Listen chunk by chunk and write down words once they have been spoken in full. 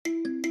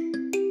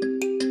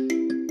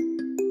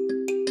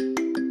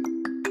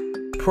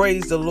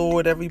Praise the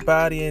Lord,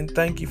 everybody, and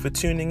thank you for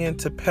tuning in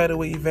to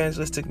Petaway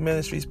Evangelistic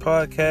Ministries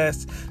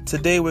podcast.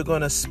 Today we're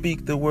going to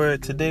speak the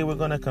word. Today we're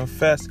going to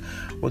confess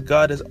what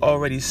God has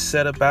already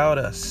said about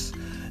us.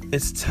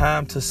 It's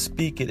time to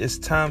speak it. It's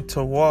time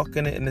to walk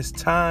in it, and it's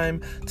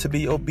time to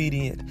be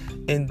obedient.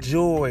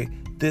 Enjoy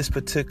this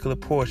particular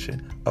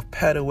portion of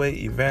Petaway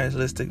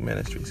Evangelistic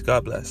Ministries.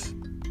 God bless.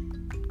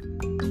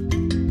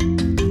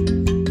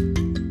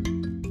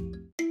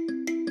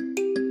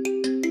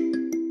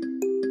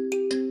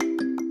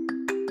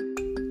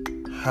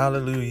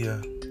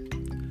 Hallelujah.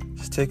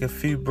 Just take a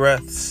few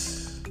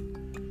breaths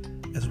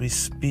as we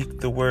speak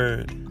the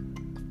word.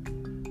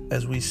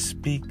 As we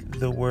speak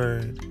the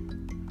word.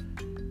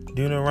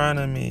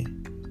 Deuteronomy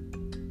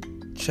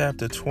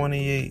chapter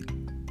 28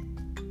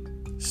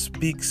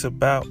 speaks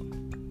about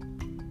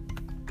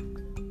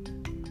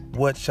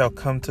what shall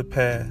come to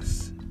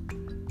pass.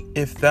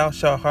 If thou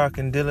shalt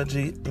hearken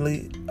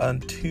diligently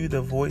unto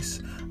the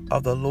voice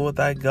of the Lord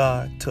thy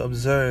God, to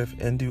observe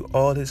and do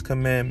all his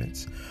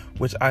commandments,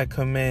 which I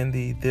command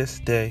thee this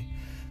day,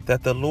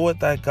 that the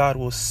Lord thy God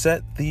will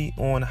set thee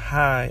on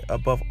high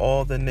above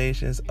all the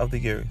nations of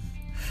the earth.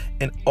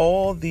 And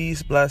all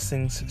these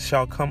blessings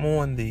shall come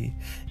on thee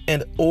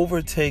and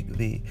overtake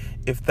thee,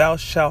 if thou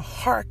shalt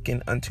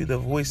hearken unto the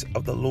voice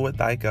of the Lord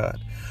thy God.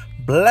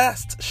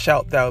 Blessed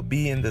shalt thou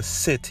be in the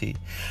city,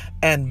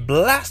 and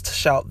blessed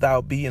shalt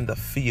thou be in the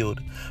field.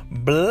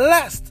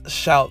 Blessed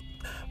shalt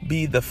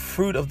be the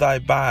fruit of thy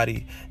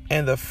body,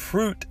 and the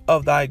fruit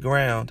of thy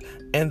ground,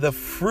 and the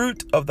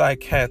fruit of thy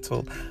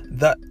cattle,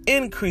 the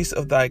increase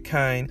of thy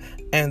kind,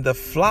 and the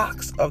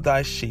flocks of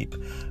thy sheep.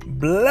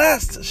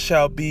 Blessed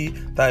shall be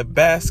thy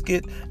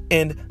basket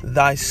and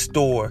thy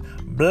store.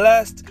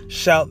 Blessed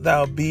shalt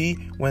thou be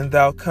when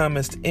thou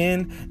comest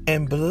in,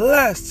 and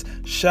blessed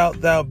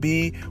shalt thou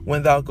be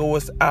when thou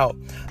goest out.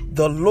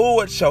 The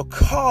Lord shall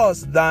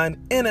cause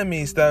thine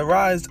enemies that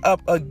rise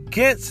up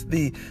against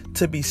thee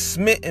to be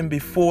smitten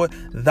before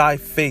thy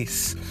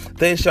face.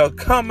 They shall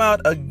come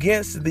out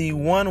against thee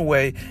one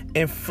way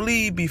and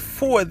flee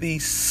before thee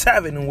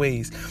 7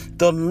 ways.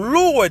 The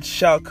Lord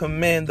shall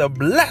command the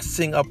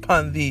blessing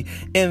upon thee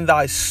in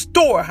thy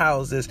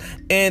storehouses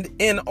and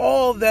in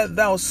all that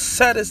thou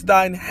settest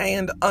thine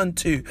hand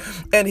unto.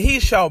 And he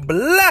shall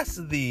bless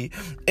thee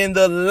in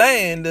the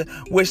land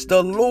which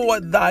the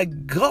Lord thy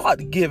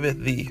God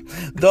giveth thee.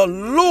 The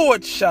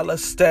Lord shall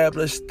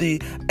establish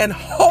thee an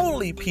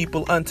holy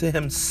people unto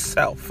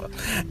himself,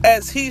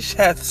 as he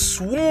hath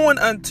sworn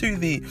unto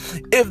thee,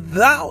 if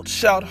thou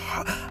shalt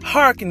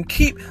hearken,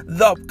 keep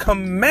the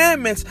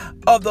commandments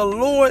of the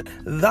Lord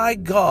thy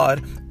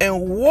God,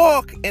 and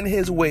walk in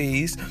his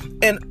ways,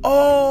 and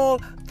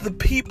all the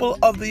people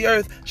of the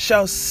earth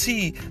shall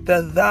see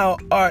that thou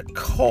art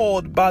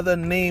called by the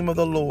name of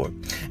the Lord,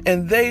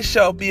 and they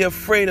shall be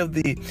afraid of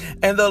thee.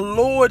 And the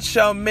Lord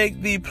shall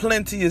make thee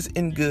plenteous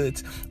in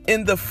goods,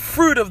 in the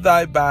fruit of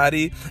thy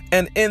body,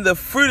 and in the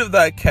fruit of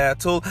thy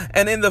cattle,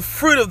 and in the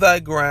fruit of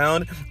thy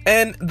ground,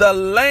 and the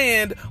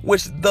land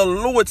which the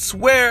Lord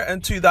sware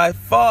unto thy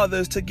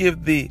fathers to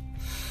give thee.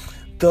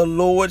 The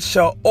Lord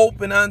shall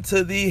open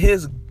unto thee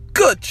his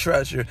good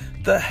treasure,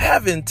 the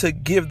heaven, to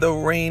give the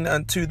rain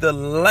unto the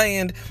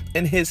land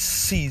in his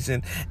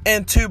season,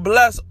 and to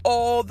bless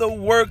all the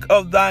work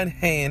of thine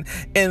hand.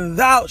 And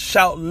thou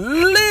shalt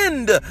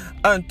lend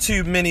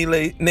unto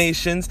many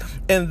nations,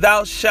 and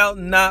thou shalt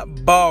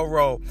not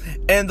borrow.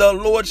 And the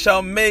Lord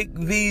shall make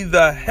thee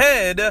the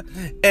head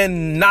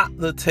and not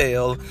the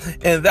tail.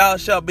 And thou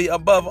shalt be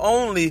above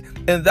only,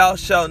 and thou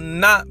shalt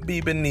not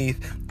be beneath.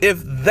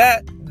 If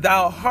that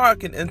thou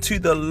hearken unto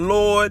the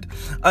Lord,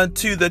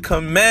 unto the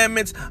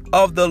commandments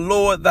of the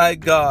Lord thy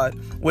God,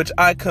 which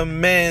I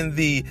command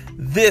thee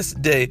this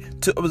day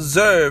to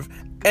observe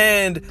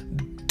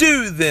and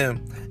do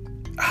them.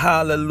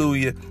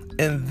 Hallelujah.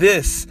 And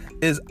this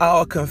is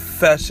our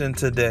confession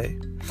today.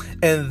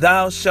 And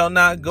thou shalt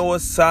not go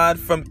aside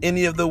from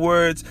any of the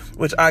words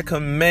which I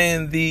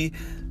command thee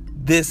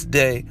this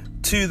day,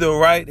 to the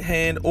right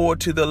hand or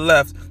to the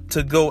left,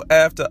 to go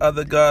after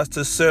other gods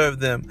to serve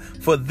them.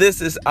 For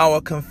this is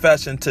our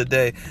confession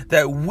today,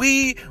 that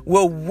we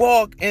will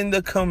walk in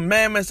the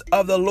commandments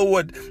of the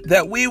Lord,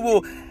 that we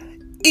will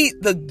eat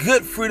the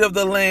good fruit of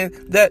the land,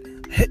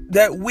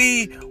 that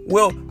we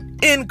will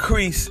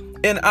increase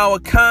in our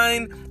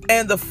kind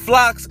and the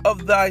flocks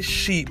of thy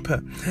sheep,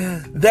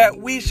 that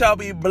we shall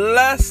be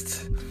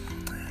blessed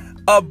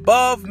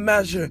above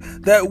measure,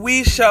 that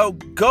we shall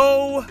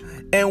go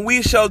and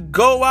we shall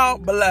go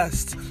out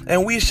blessed,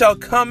 and we shall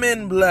come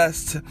in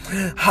blessed.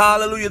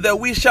 Hallelujah. That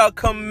we shall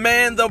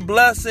command the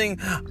blessing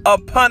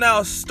upon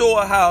our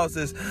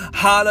storehouses.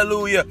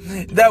 Hallelujah.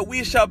 That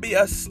we shall be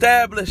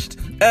established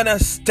an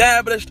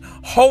established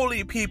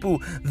holy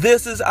people.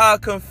 This is our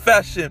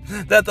confession,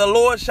 that the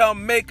Lord shall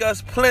make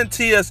us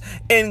plenteous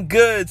in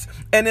goods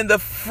and in the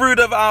fruit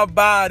of our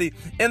body,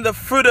 in the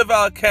fruit of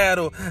our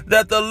cattle,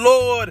 that the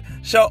Lord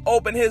shall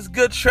open his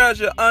good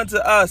treasure unto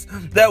us,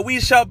 that we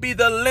shall be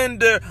the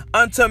lender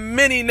unto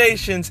many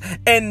nations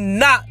and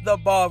not the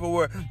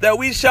borrower, that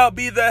we shall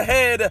be the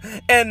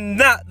head and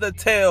not the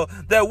tail,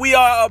 that we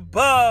are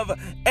above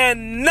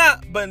and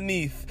not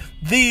beneath.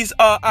 These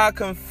are our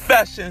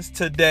confessions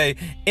today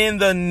in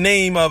the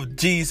name of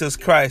Jesus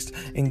Christ,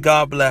 and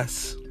God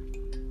bless.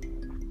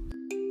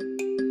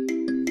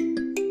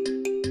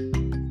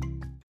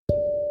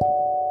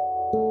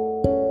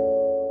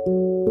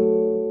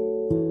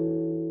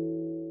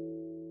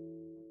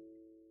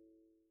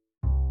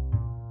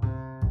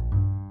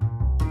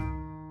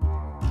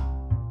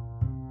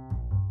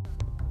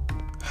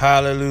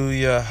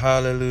 Hallelujah,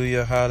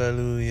 hallelujah,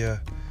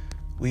 hallelujah.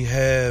 We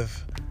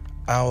have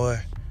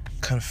our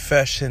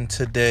confession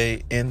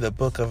today in the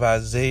book of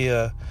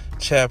Isaiah,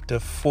 chapter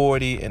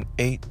 40 and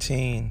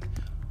 18.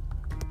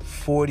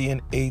 40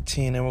 and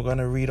 18, and we're going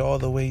to read all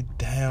the way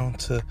down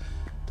to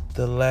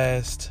the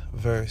last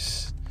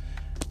verse,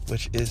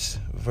 which is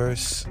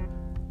verse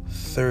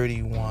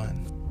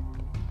 31.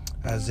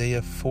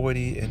 Isaiah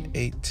 40 and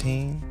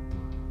 18.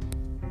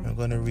 We're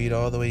going to read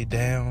all the way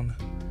down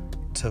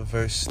to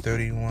verse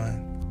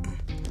 31.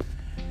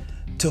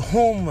 To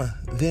whom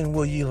then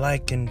will ye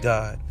liken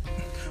God?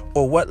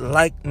 Or what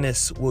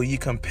likeness will ye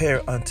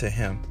compare unto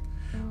him?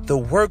 The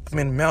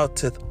workman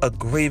melteth a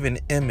graven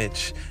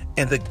image,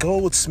 and the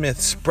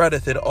goldsmith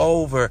spreadeth it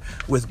over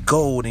with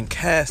gold, and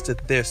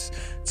casteth their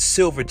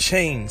silver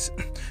chains.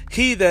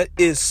 He that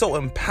is so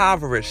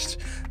impoverished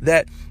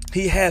that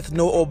he hath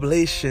no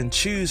oblation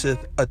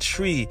chooseth a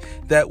tree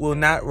that will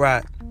not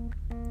rot.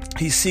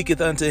 He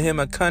seeketh unto him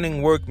a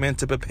cunning workman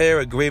to prepare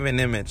a graven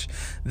image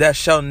that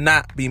shall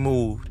not be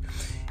moved.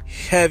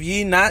 Have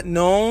ye not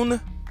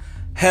known?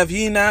 Have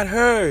ye not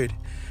heard?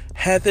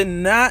 Hath it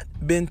not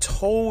been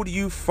told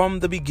you from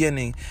the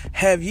beginning?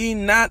 Have ye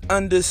not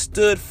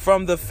understood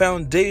from the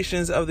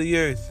foundations of the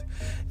earth?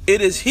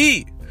 It is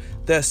he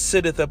that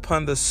sitteth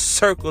upon the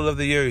circle of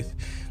the earth,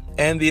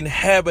 and the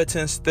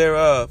inhabitants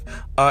thereof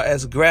are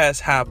as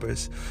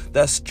grasshoppers,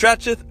 that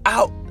stretcheth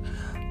out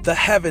the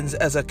heavens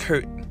as a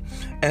curtain,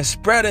 and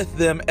spreadeth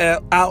them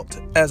out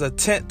as a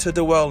tent to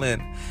dwell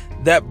in,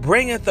 that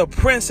bringeth the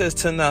princes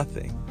to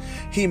nothing.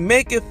 He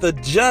maketh the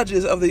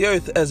judges of the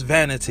earth as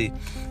vanity.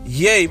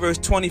 Yea, verse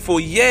 24,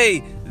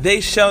 yea, they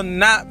shall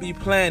not be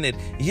planted.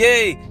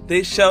 Yea,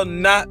 they shall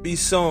not be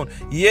sown.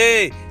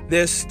 Yea,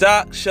 their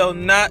stock shall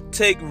not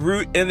take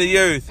root in the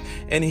earth.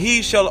 And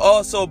he shall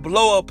also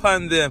blow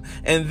upon them,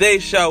 and they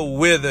shall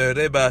wither.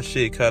 I'm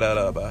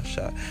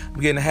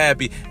getting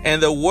happy.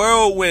 And the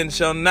whirlwind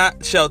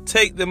shall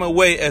take them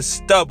away as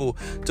stubble.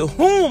 To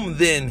whom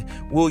then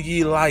will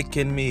ye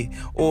liken me?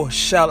 Or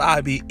shall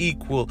I be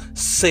equal,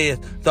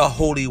 saith the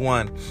Holy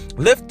One?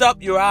 Lift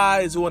up your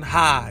eyes on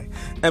high,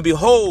 and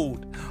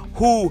behold,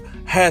 who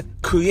hath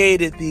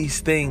created these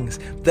things,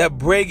 that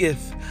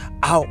bringeth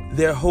out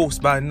their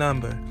host by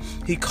number.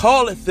 He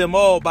calleth them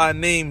all by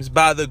names,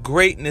 by the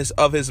greatness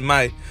of his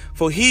might.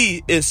 For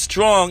he is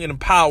strong in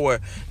power,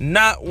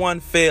 not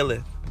one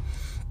faileth.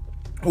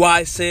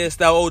 Why sayest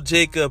thou, O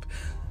Jacob,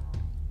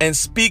 and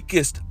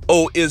speakest,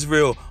 O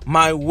Israel,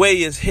 my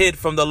way is hid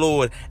from the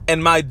Lord,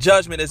 and my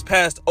judgment is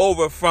passed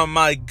over from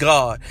my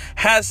God?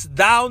 Hast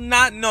thou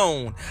not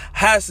known?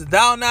 Hast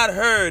thou not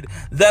heard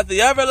that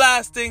the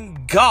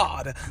everlasting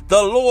God,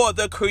 the Lord,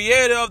 the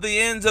creator of the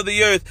ends of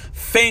the earth,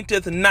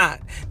 fainteth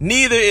not,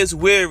 neither is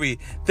weary?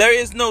 There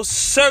is no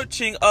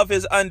searching of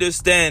his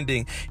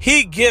understanding.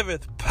 He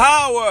giveth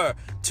power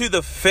to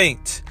the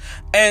faint,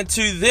 and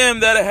to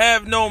them that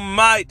have no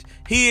might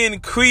he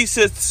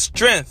increaseth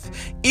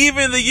strength.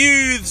 Even the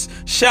youths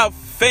shall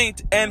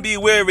faint and be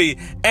weary,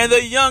 and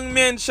the young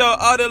men shall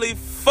utterly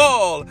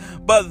fall.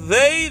 But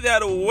they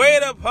that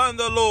wait upon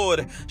the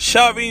Lord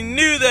shall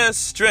renew their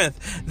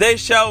strength. They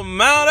shall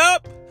mount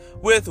up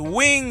with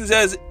wings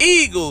as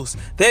eagles.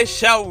 They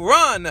shall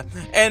run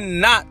and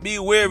not be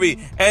weary,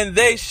 and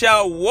they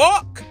shall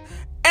walk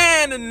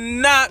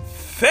and not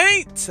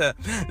faint.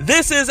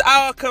 This is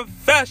our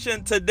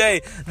confession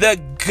today,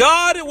 that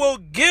God will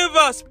give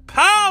us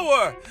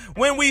power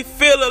when we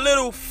feel a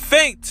little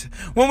faint,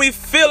 when we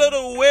feel a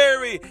little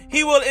weary.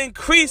 He will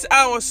increase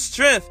our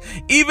strength.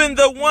 Even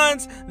the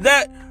ones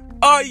that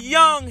are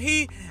young,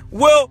 he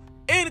will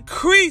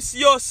increase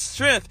your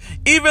strength.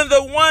 Even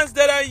the ones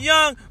that are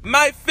young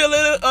might feel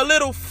a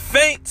little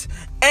faint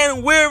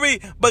and weary,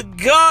 but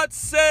God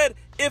said,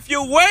 if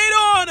you wait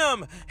on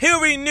him,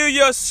 he'll renew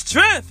your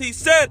strength. He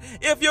said,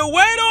 if you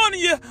wait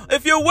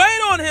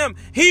on him,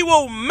 he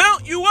will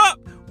mount you up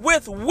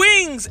with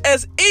wings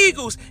as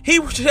eagles.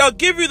 He shall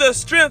give you the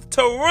strength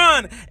to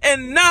run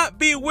and not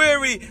be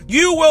weary.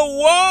 You will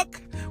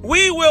walk,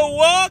 we will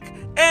walk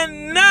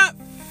and not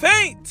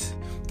faint.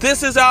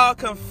 This is our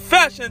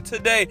confession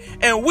today,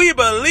 and we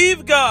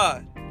believe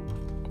God.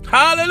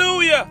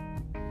 Hallelujah.